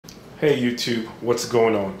Hey YouTube, what's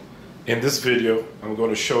going on? In this video, I'm going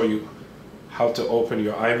to show you how to open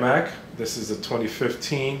your iMac. This is a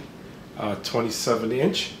 2015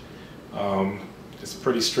 27-inch. It's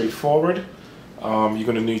pretty straightforward. You're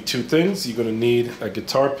going to need two things. You're going to need a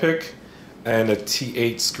guitar pick and a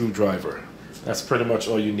T8 screwdriver. That's pretty much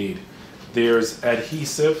all you need. There's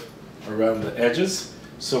adhesive around the edges,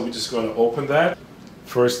 so we're just going to open that.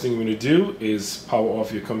 First thing you're going to do is power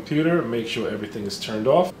off your computer, make sure everything is turned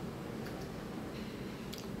off.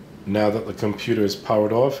 Now that the computer is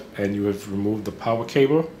powered off and you have removed the power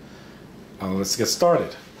cable, let's get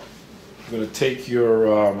started. You're going to take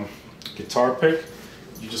your guitar pick.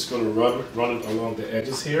 You're just going to run it along the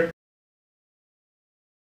edges here.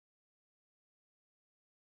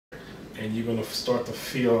 And you're going to start to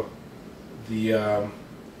feel the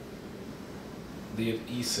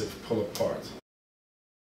adhesive pull apart.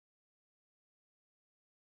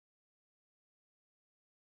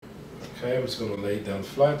 Okay, I'm just going to lay it down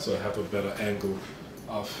flat so I have a better angle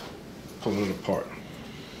of pulling it apart.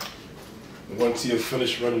 Once you've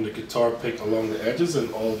finished running the guitar pick along the edges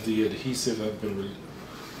and all of the adhesive have been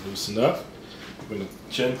loosened up, I'm going to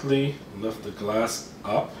gently lift the glass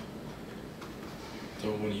up.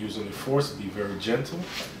 Don't want to use any force, be very gentle.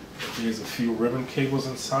 There's a few ribbon cables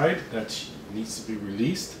inside that needs to be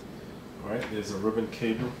released. Alright, there's a ribbon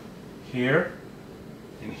cable here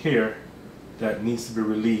and here that needs to be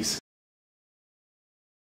released.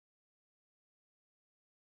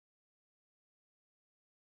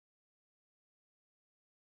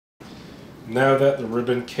 Now that the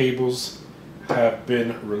ribbon cables have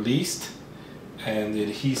been released and the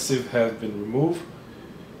adhesive has been removed,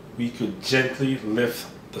 we could gently lift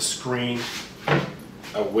the screen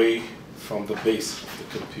away from the base of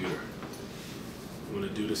the computer. I'm going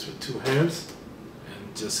to do this with two hands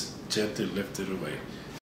and just gently lift it away.